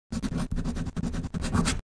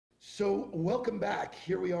So welcome back.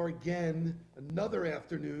 Here we are again, another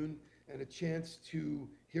afternoon and a chance to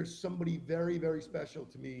hear somebody very, very special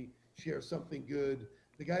to me share something good.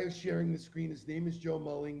 The guy who's sharing the screen, his name is Joe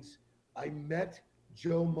Mullings. I met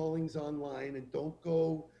Joe Mullings online, and don't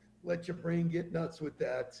go let your brain get nuts with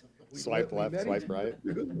that. Swipe left, swipe right.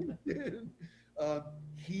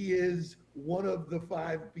 He is one of the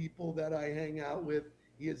 5 people that I hang out with.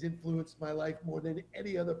 He has influenced my life more than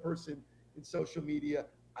any other person in social media.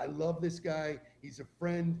 I love this guy. He's a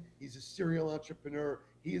friend. He's a serial entrepreneur.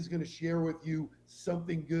 He is going to share with you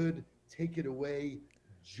something good. Take it away,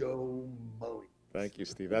 Joe Mullings. Thank you,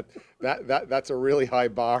 Steve. That's a really high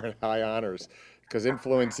bar and high honors, because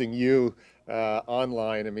influencing you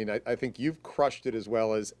online, I mean, I think you've crushed it as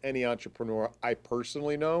well as any entrepreneur I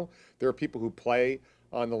personally know. There are people who play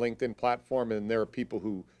on the LinkedIn platform, and there are people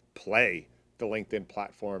who play the LinkedIn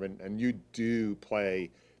platform, and you do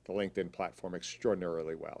play the LinkedIn platform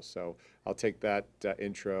extraordinarily well. So I'll take that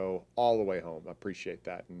intro all the way home. I appreciate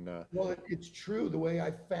that. And well, it's true. The way I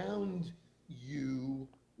found you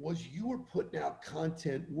was you were putting out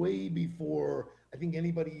content way before I think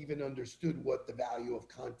anybody even understood what the value of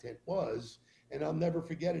content was. And I'll never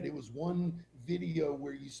forget it. It was one video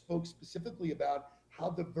where you spoke specifically about how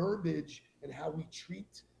the verbiage and how we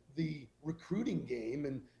treat the recruiting game.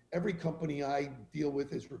 And every company I deal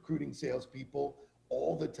with is recruiting salespeople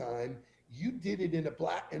all the time. You did it in a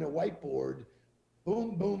whiteboard.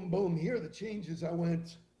 Boom, boom, boom. Here are the changes. I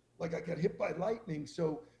went like I got hit by lightning.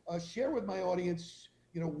 So share with my audience,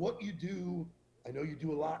 what you do. I know you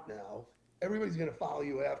do a lot now. Everybody's going to follow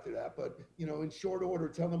you after that, but in short order,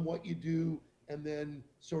 tell them what you do and then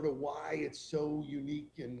sort of why it's so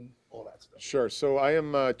unique and all that stuff. Sure. So I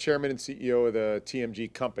am chairman and CEO of the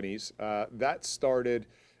TMG Companies. That started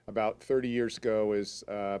about 30 years ago as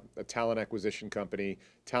a talent acquisition company,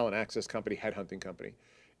 talent access company, headhunting company.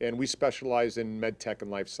 And we specialize in medtech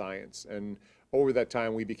and life science. And over that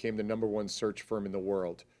time, we became the #1 search firm in the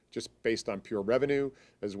world, just based on pure revenue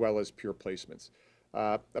as well as pure placements.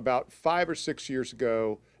 About 5 or 6 years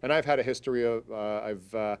ago, and I've had a history of,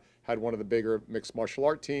 I've had one of the bigger mixed martial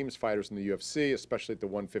art teams, fighters in the UFC, especially at the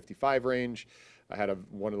 155 range. I had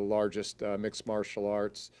one of the largest mixed martial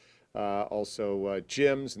arts. Also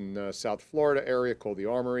gyms in the South Florida area called the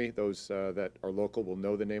Armory. Those that are local will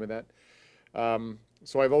know the name of that.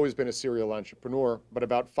 So I've always been a serial entrepreneur, but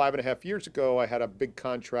about 5.5 years ago, I had a big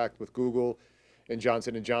contract with Google and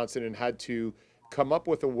Johnson & Johnson and had to come up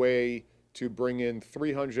with a way to bring in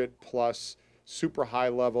 300 plus super high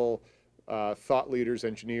level thought leaders,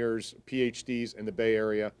 engineers, PhDs in the Bay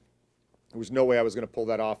Area. There was no way I was going to pull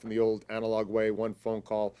that off in the old analog way, one phone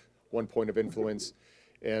call, one point of influence.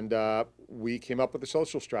 And we came up with a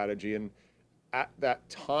social strategy. And at that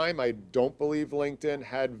time, I don't believe LinkedIn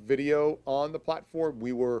had video on the platform.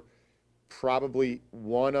 We were probably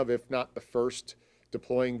one of, if not the first,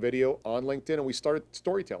 deploying video on LinkedIn. And we started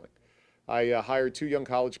storytelling. I hired 2 young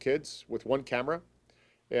college kids with 1 camera.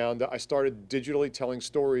 And I started digitally telling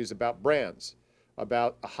stories about brands,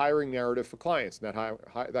 about a hiring narrative for clients. And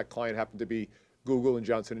that client happened to be Google and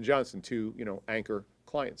Johnson & Johnson, 2 anchor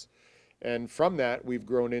clients. And from that, we've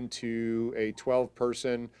grown into a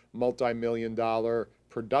 12-person, multi-million-dollar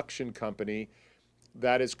production company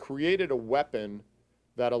that has created a weapon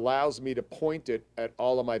that allows me to point it at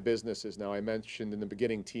all of my businesses. Now, I mentioned in the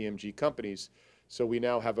beginning TMG Companies. So we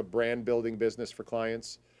now have a brand building business for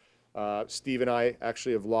clients. Steve and I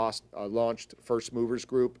actually have launched First Movers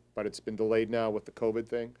Group, but it's been delayed now with the COVID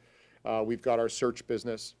thing. We've got our search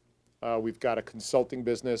business. We've got a consulting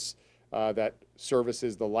business that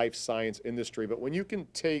services the life science industry. But when you can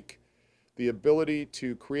take the ability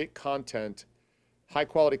to create content, high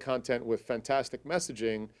quality content with fantastic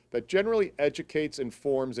messaging that generally educates,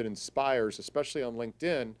 informs, and inspires, especially on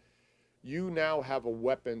LinkedIn, you now have a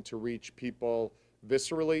weapon to reach people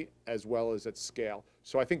viscerally as well as at scale.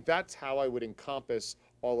 So I think that's how I would encompass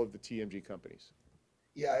all of the TMG companies.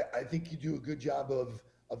 Yeah, I think you do a good job of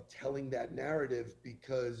telling that narrative,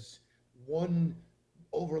 because one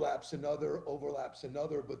overlaps another,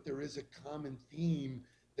 but there is a common theme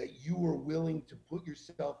that you are willing to put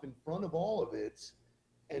yourself in front of all of it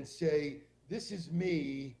and say, this is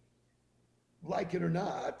me, like it or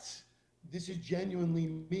not, this is genuinely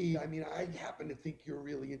me. I mean, I happen to think you're a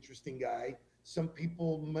really interesting guy. Some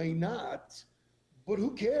people may not, but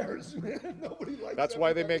who cares, man? Nobody likes that's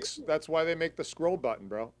why they make the scroll button,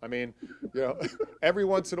 bro. I mean, every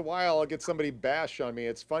once in a while I'll get somebody bash on me.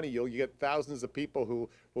 It's funny, you get thousands of people who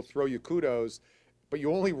will throw you kudos, but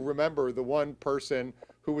you only remember the one person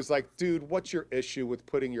who was like, dude, what's your issue with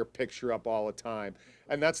putting your picture up all the time?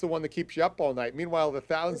 And that's the one that keeps you up all night. Meanwhile, the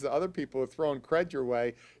thousands of other people are throwing cred your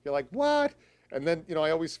way. You're like, what? And then, you know,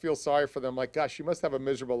 I always feel sorry for them. Like, gosh, you must have a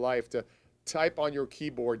miserable life to type on your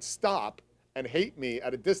keyboard, stop, and hate me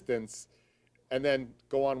at a distance, and then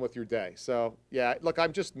go on with your day. So, yeah, look,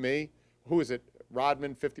 I'm just me. Who is it?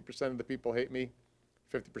 Rodman, 50% of the people hate me,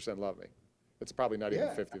 50% love me. It's probably not even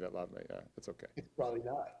Yeah. 50 that love me. Yeah, it's okay. It's probably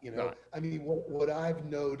not, you know. Not. I mean, what I've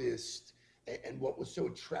noticed and what was so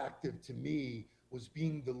attractive to me was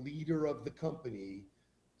being the leader of the company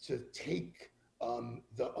to take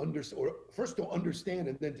or first to understand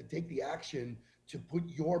and then to take the action to put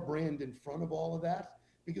your brand in front of all of that,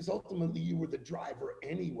 because ultimately you were the driver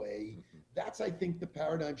anyway. That's, I think, the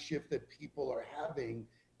paradigm shift that people are having,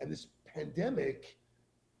 and this pandemic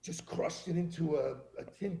just crushed it into a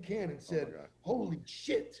tin can and said, holy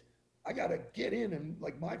shit, I got to get in. And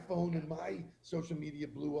like my phone and my social media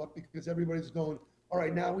blew up because everybody's going, all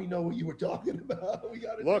right, now we know what you were talking about. We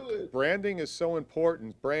got to do it. Look, branding is so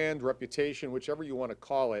important. Brand, reputation, whichever you want to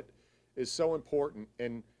call it, is so important.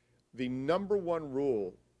 And the number one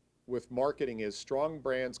rule with marketing is strong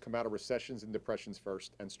brands come out of recessions and depressions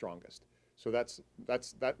first and strongest. So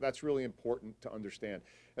that's really important to understand.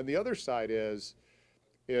 And the other side is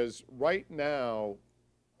right now,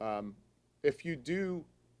 if you do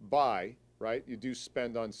buy, right, you do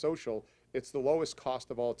spend on social, it's the lowest cost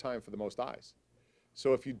of all time for the most eyes.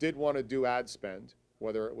 So if you did want to do ad spend,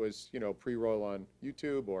 whether it was, you know, pre-roll on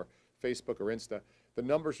YouTube or Facebook or Insta, the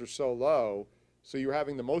numbers are so low, so you're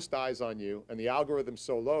having the most eyes on you, and the algorithm's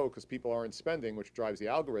so low because people aren't spending, which drives the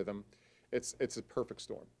algorithm. It's a perfect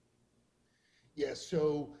storm. Yeah,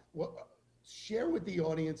 so share with the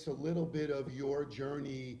audience a little bit of your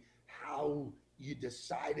journey, how you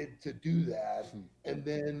decided to do that. And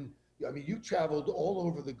then, I mean, you traveled all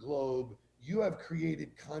over the globe. You have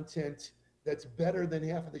created content that's better than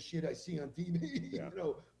half of the shit I see on TV. Yeah. You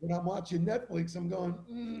know, when I'm watching Netflix, I'm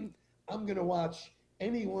going, I'm going to watch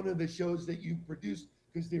any one of the shows that you've produced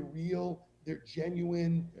because they're real, they're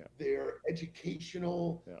genuine, they're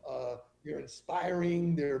educational, they're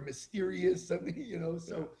inspiring, they're mysterious. I mean, you know,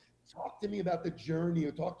 so talk to me about the journey,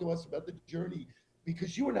 or talk to us about the journey,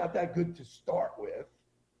 because you were not that good to start with.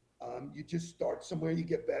 You just start somewhere, you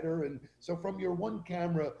get better. And so from your one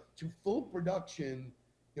camera to full production,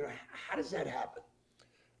 you know, how does that happen?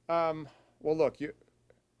 Well, look,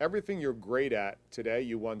 everything you're great at today,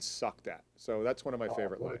 you once sucked at. So that's one of my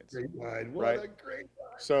favorite lines. What a great line. What right? a great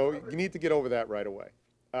line. So you need to get over that right away.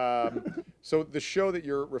 So the show that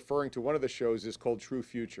you're referring to, one of the shows is called True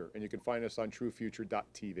Future, and you can find us on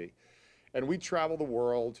truefuture.tv. And we travel the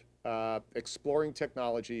world exploring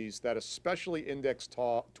technologies that especially index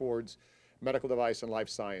towards medical device and life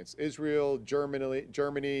science. Israel,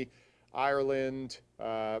 Germany, Ireland,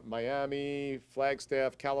 Miami,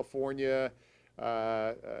 Flagstaff, California.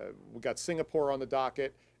 We got Singapore on the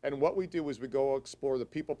docket. And what we do is we go explore the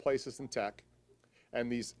people, places, and tech,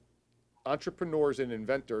 and these entrepreneurs and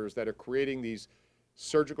inventors that are creating these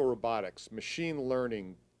surgical robotics, machine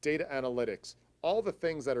learning, data analytics, all the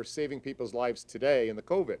things that are saving people's lives today in the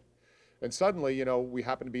COVID. And suddenly, you know, we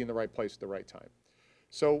happen to be in the right place at the right time.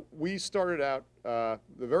 So we started out,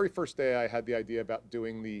 the very first day I had the idea about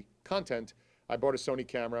doing the content, I bought a Sony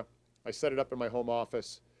camera. I set it up in my home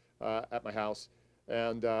office at my house,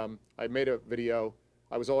 and I made a video.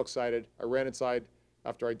 I was all excited. I ran inside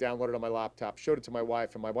after I downloaded it on my laptop, showed it to my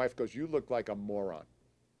wife, and my wife goes, "You look like a moron."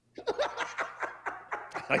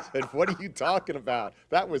 I said, "What are you talking about?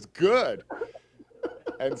 That was good."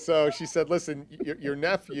 And so she said, "Listen, your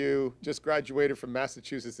nephew just graduated from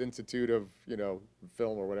Massachusetts Institute of, you know,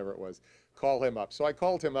 Film or whatever it was. Call him up." So I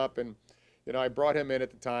called him up, and, you know, I brought him in at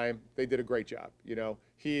the time. They did a great job. You know,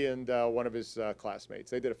 he and one of his classmates,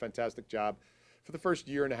 they did a fantastic job for the first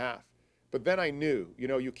year and a half. But then I knew, you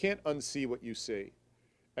know, you can't unsee what you see.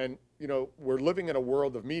 And, you know, we're living in a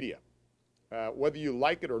world of media. Whether you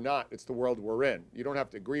like it or not, it's the world we're in. You don't have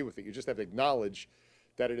to agree with it. You just have to acknowledge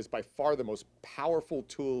that it is by far the most powerful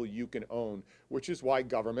tool you can own, which is why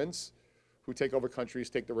governments who take over countries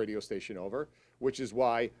take the radio station over, which is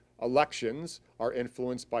why elections are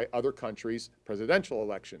influenced by other countries' presidential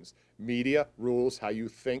elections. Media rules how you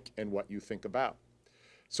think and what you think about.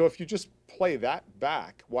 So if you just play that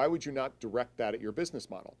back, why would you not direct that at your business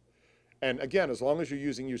model? And again, as long as you're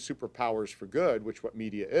using your superpowers for good, which what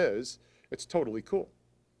media is, it's totally cool.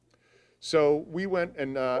 So we went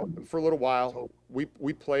and for a little while,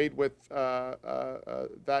 we played with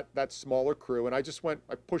that smaller crew, and I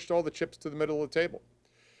pushed all the chips to the middle of the table.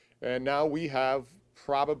 And now we have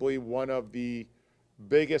probably one of the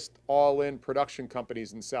biggest all-in production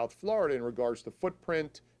companies in South Florida in regards to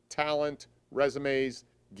footprint, talent, resumes,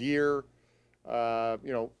 gear. You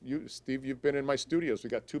know, Steve, you've been in my studios.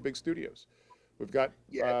 We've got 2 big studios. We've got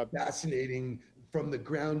Yeah, fascinating from the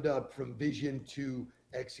ground up, from vision to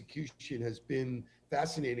execution has been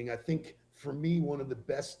fascinating. I think for me, one of the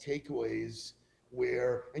best takeaways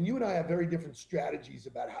where, and you and I have very different strategies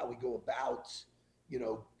about how we go about, you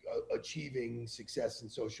know, achieving success in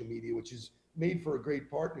social media, which is made for a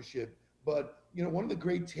great partnership. But, you know, one of the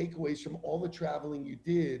great takeaways from all the traveling you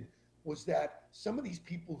did was that some of these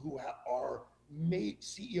people who are made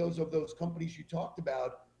CEOs of those companies you talked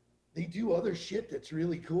about, they do other shit that's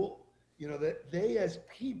really cool. You know, that they as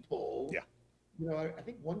people, yeah. you know, I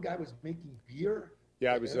think one guy was making beer.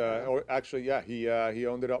 Yeah, it was actually, yeah, he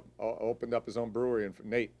owned it up, opened up his own brewery in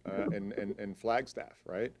Nate in Flagstaff,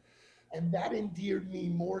 right? And that endeared me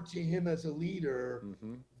more to him as a leader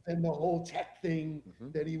Mm-hmm. than the whole tech thing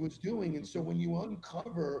Mm-hmm. that he was doing. And so when you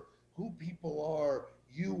uncover who people are,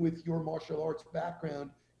 you with your martial arts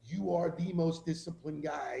background, you are the most disciplined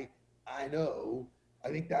guy I know. I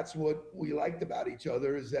think that's what we liked about each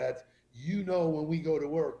other, is that, you know, when we go to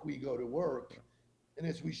work, we go to work. And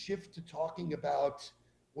as we shift to talking about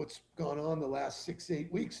what's gone on the last 6,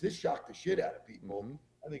 8 weeks, this shocked the shit out of people. Mm-hmm.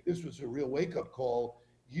 I think this was a real wake-up call.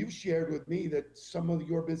 You've shared with me that some of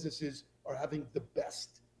your businesses are having the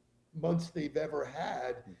best months they've ever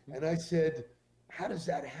had. Mm-hmm. And I said, how does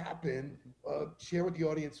that happen? Share with the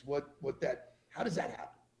audience how does that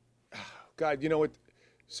happen? God, you know what?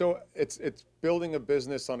 So it's building a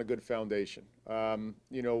business on a good foundation.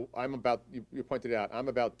 You know, you pointed out, I'm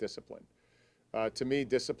about discipline. To me,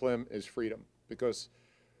 discipline is freedom, because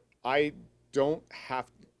I don't have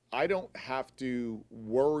to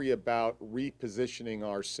worry about repositioning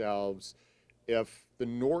ourselves if the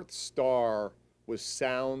North Star was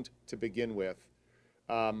sound to begin with.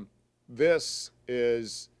 This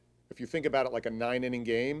is, if you think about it like a 9-inning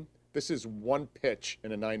game, this is one pitch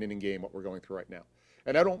in a 9-inning game, what we're going through right now.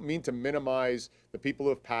 And I don't mean to minimize the people who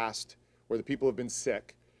have passed or the people who have been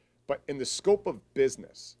sick, but in the scope of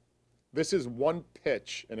business, this is one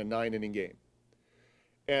pitch in a 9-inning game.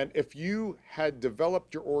 And if you had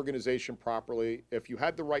developed your organization properly, if you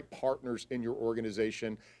had the right partners in your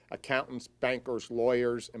organization, accountants, bankers,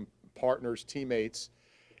 lawyers, and partners, teammates,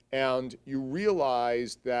 and you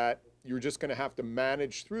realized that you're just going to have to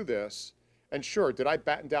manage through this. And sure, did I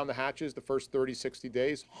batten down the hatches the first 30, 60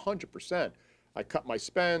 days? 100%. I cut my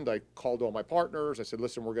spend. I called all my partners. I said,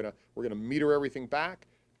 listen, we're gonna meter everything back.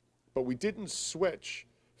 But we didn't switch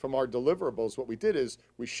from our deliverables. What we did is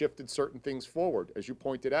we shifted certain things forward. As you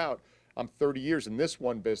pointed out, I'm 30 years in this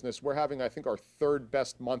one business. We're having, I think, our 3rd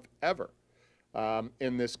best month ever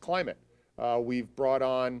in this climate. We've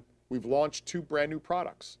launched 2 brand new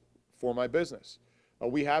products for my business.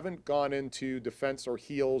 We haven't gone into defense or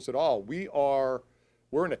heels at all.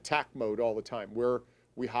 We're in attack mode all the time.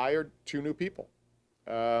 We hired 2 new people.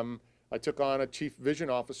 I took on a chief vision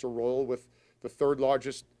officer role with the 3rd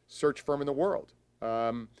largest search firm in the world.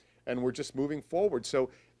 And we're just moving forward. So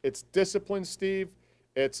it's discipline, Steve.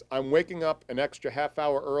 I'm waking up an extra half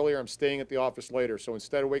hour earlier. I'm staying at the office later. So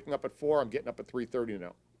instead of waking up at 4, I'm getting up at 3:30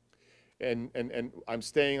 now. And I'm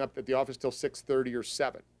staying up at the office till 6:30 or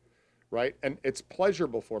 7, right? And it's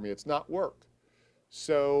pleasurable for me. It's not work.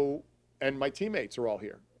 So, and my teammates are all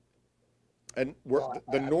here. And we're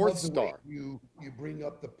the North Star. You bring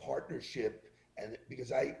up the partnership, and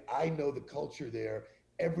because I know the culture there.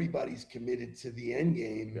 Everybody's committed to the end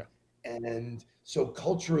game. Yeah. And so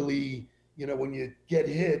culturally, you know, when you get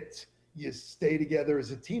hit, you stay together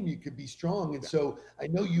as a team, you could be strong. And so I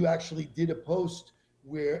know you actually did a post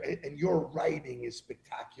where, and your writing is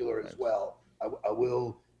spectacular as well. I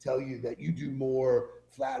will tell you that you do more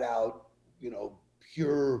flat out, you know,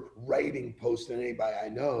 pure writing posts than anybody I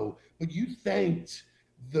know, but you thanked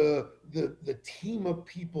the team of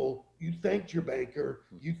people. You thanked your banker,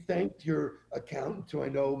 you thanked your accountant, who I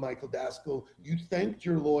know, Michael Daskell, you thanked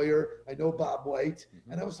your lawyer, I know, Bob White.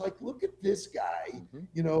 And I was like, look at this guy.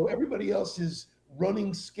 You know, everybody else is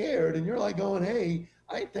running scared, and you're like going, hey,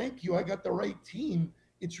 I thank you, I got the right team.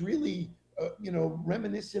 It's really, you know,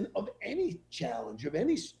 reminiscent of any challenge, of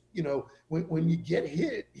any, you know, when you get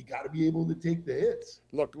hit, you got to be able to take the hits.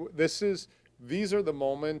 Look, these are the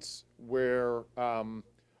moments where,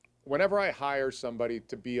 whenever I hire somebody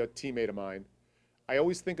to be a teammate of mine, I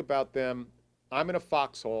always think about them. I'm in a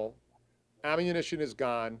foxhole, ammunition is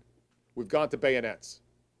gone, we've gone to bayonets.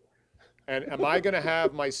 And am I going to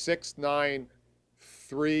have my 6'9",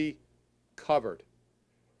 3 covered?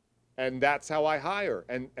 And that's how I hire.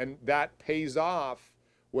 And that pays off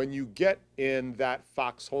when you get in that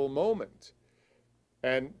foxhole moment.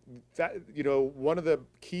 And that, one of the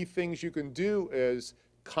key things you can do is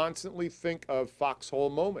constantly think of foxhole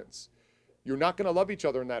moments. You're not going to love each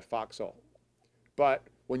other in that foxhole. But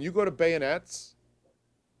when you go to bayonets,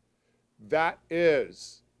 that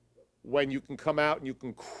is when you can come out and you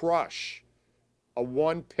can crush a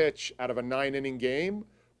one pitch out of a 9-inning game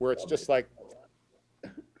where it's just like,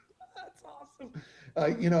 That's awesome.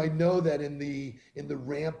 I know that in the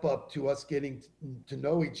ramp up to us getting to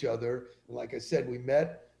know each other, and like I said, we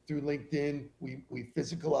met through LinkedIn. We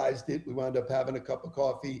physicalized it. We wound up having a cup of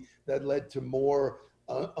coffee that led to more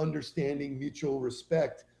understanding, mutual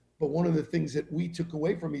respect. But one of the things that we took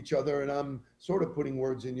away from each other, and I'm sort of putting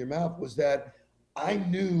words in your mouth, was that I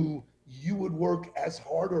knew you would work as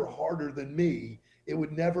hard or harder than me. It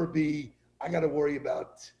would never be, I got to worry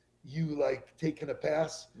about you like taking a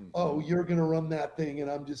pass. Oh, you're going to run that thing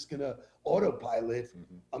and I'm just going to autopilot.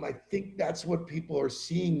 I think that's what people are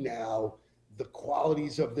seeing now, the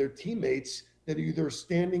qualities of their teammates that are either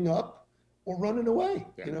standing up or running away,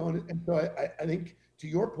 and so I think to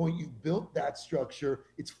your point, you built that structure.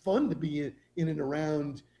 It's fun to be in and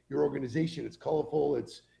around your organization. It's colorful.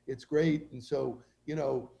 It's great. And so,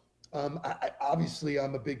 obviously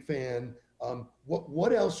I'm a big fan.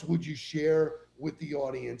 What else would you share with the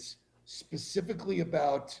audience specifically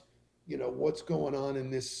about, what's going on in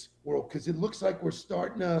this world? Because it looks like we're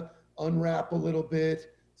starting to unwrap a little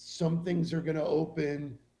bit. Some things are going to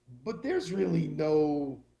open, but there's really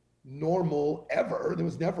no normal ever. There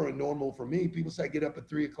was never a normal for me. People say I get up at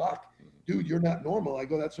 3:00. Dude, you're not normal. I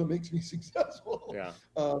go, that's what makes me successful.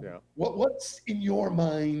 What's in your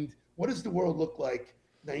mind? What does the world look like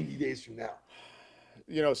 90 days from now?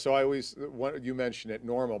 So I always, you mentioned it,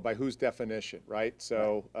 normal, by whose definition, right?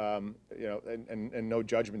 So, and no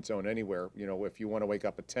judgment zone anywhere. If you want to wake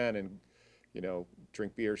up at 10 and,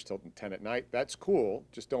 drink beers till 10 at night, that's cool.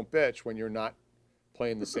 Just don't bitch when you're not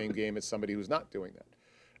playing the same game as somebody who's not doing that.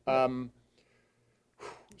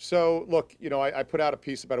 So look, I put out a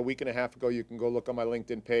piece about a week and a half ago. You can go look on my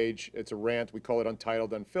LinkedIn page. It's a rant. We call it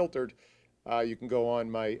Untitled, Unfiltered. You can go on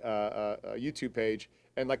my YouTube page,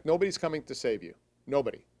 and like, nobody's coming to save you.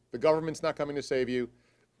 Nobody. The government's not coming to save you.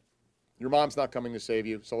 Your mom's not coming to save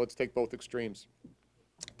you. So let's take both extremes.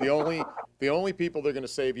 The only people that are going to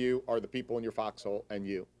save you are the people in your foxhole and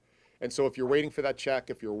you. And so if you're waiting for that check,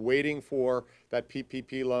 if you're waiting for that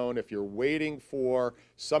PPP loan, if you're waiting for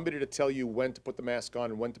somebody to tell you when to put the mask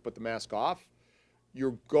on and when to put the mask off,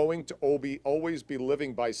 you're going to always be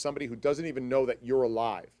living by somebody who doesn't even know that you're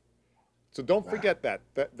alive. So don't forget that.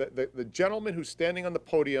 The gentleman who's standing on the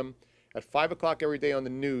podium at 5 o'clock every day on the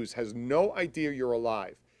news has no idea you're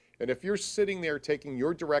alive. And if you're sitting there taking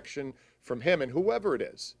your direction from him and whoever it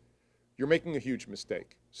is, you're making a huge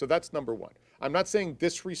mistake. So that's number one. I'm not saying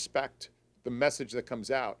disrespect the message that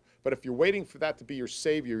comes out, but if you're waiting for that to be your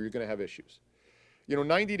savior, you're going to have issues.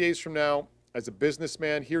 90 days from now, as a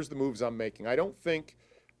businessman, here's the moves I'm making. I don't think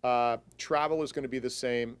travel is going to be the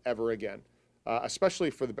same ever again,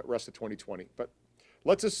 especially for the rest of 2020. But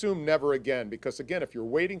let's assume never again, because again, if you're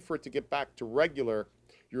waiting for it to get back to regular,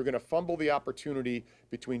 you're going to fumble the opportunity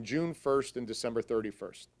between June 1st and December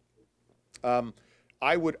 31st.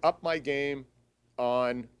 I would up my game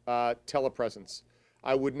on telepresence.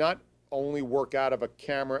 I would not only work out of a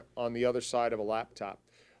camera on the other side of a laptop.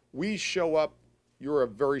 We show up, you're a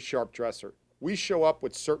very sharp dresser. We show up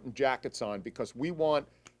with certain jackets on because we want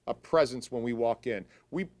a presence when we walk in.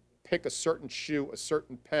 We pick a certain shoe, a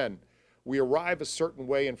certain pen. We arrive a certain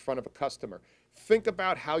way in front of a customer. Think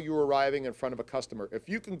about how you're arriving in front of a customer. If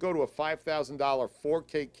you can go to a $5,000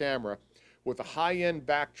 4K camera with a high-end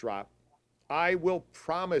backdrop, I will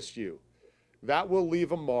promise you that will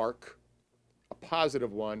leave a mark, a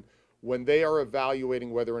positive one, when they are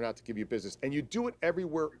evaluating whether or not to give you business. And you do it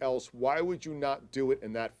everywhere else. Why would you not do it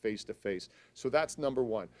in that face-to-face? So that's number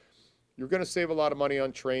one. You're going to save a lot of money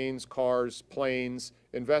on trains, cars, planes.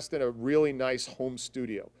 Invest in a really nice home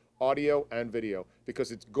studio, audio and video,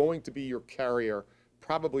 because it's going to be your carrier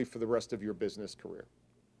probably for the rest of your business career.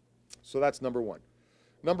 So that's number one.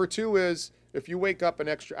 Number two is, if you wake up an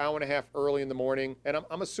extra hour and a half early in the morning, and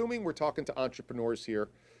I'm assuming we're talking to entrepreneurs here,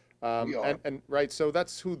 We are. and right, so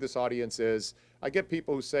that's who this audience is. I get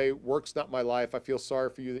people who say, work's not my life. I feel sorry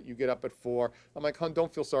for you that you get up at 4. I'm like, hon,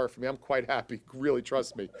 don't feel sorry for me. I'm quite happy. Really,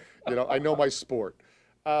 trust me. I know my sport.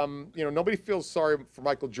 Nobody feels sorry for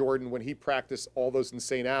Michael Jordan when he practiced all those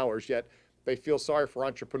insane hours, yet they feel sorry for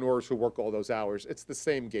entrepreneurs who work all those hours. It's the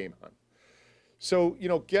same game, hon. So,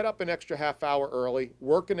 get up an extra half hour early,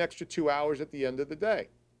 work an extra 2 hours at the end of the day.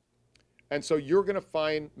 And so you're going to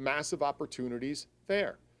find massive opportunities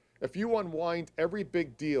there. If you unwind every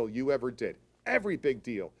big deal you ever did, every big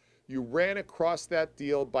deal, You ran across that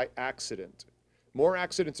deal by accident. More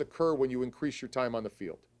accidents occur when you increase your time on the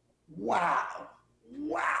field. Wow.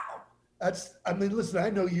 Wow. I mean, listen, I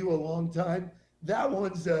know you a long time. That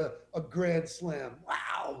one's a grand slam.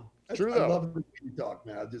 Wow. It's true I though. love the way you talk,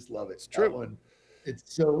 man. I just love it. It's That true. one,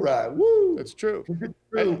 it's so right. Woo. It's true. 'Cause it's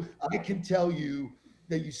And true. I can tell you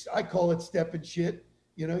that I call it stepping shit.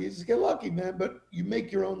 You know, you just get lucky, man, but you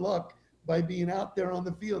make your own luck by being out there on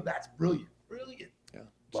the field. That's brilliant. Brilliant. yeah,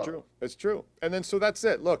 it's Love true. it. It's true. And then so that's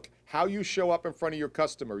it. Look, how you show up in front of your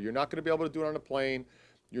customer. You're not going to be able to do it on a plane.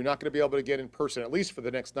 You're not going to be able to get in person, at least for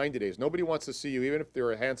the next 90 days. Nobody wants to see you, even if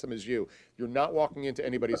they're as handsome as you. You're not walking into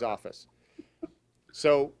anybody's office.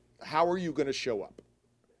 So how are you going to show up?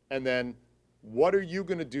 And then what are you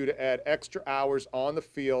going to do to add extra hours on the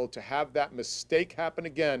field to have that mistake happen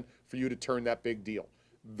again for you to turn that big deal?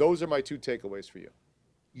 Those are my two takeaways for you.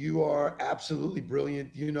 You are absolutely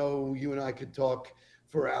brilliant. You know, you and I could talk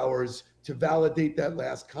for hours. To validate that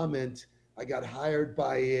last comment, I got hired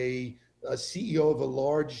by a CEO of a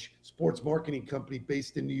large sports marketing company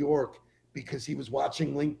based in New York because he was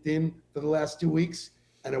watching LinkedIn for the last 2 weeks,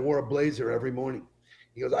 and I wore a blazer every morning.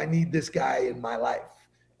 He goes, I need this guy in my life.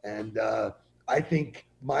 And I think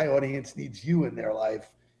my audience needs you in their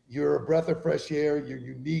life. You're a breath of fresh air. You're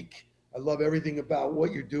unique. I love everything about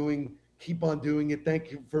what you're doing. Keep on doing it.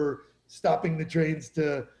 Thank you for stopping the trains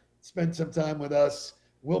to spend some time with us.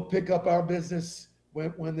 We'll pick up our business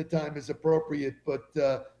when the time is appropriate, but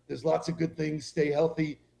there's lots of good things. Stay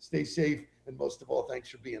healthy, stay safe, and most of all, thanks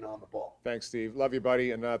for being on the ball. Thanks, Steve. Love you,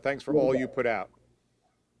 buddy, and thanks for all you put out.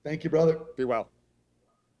 Thank you, brother. Be well.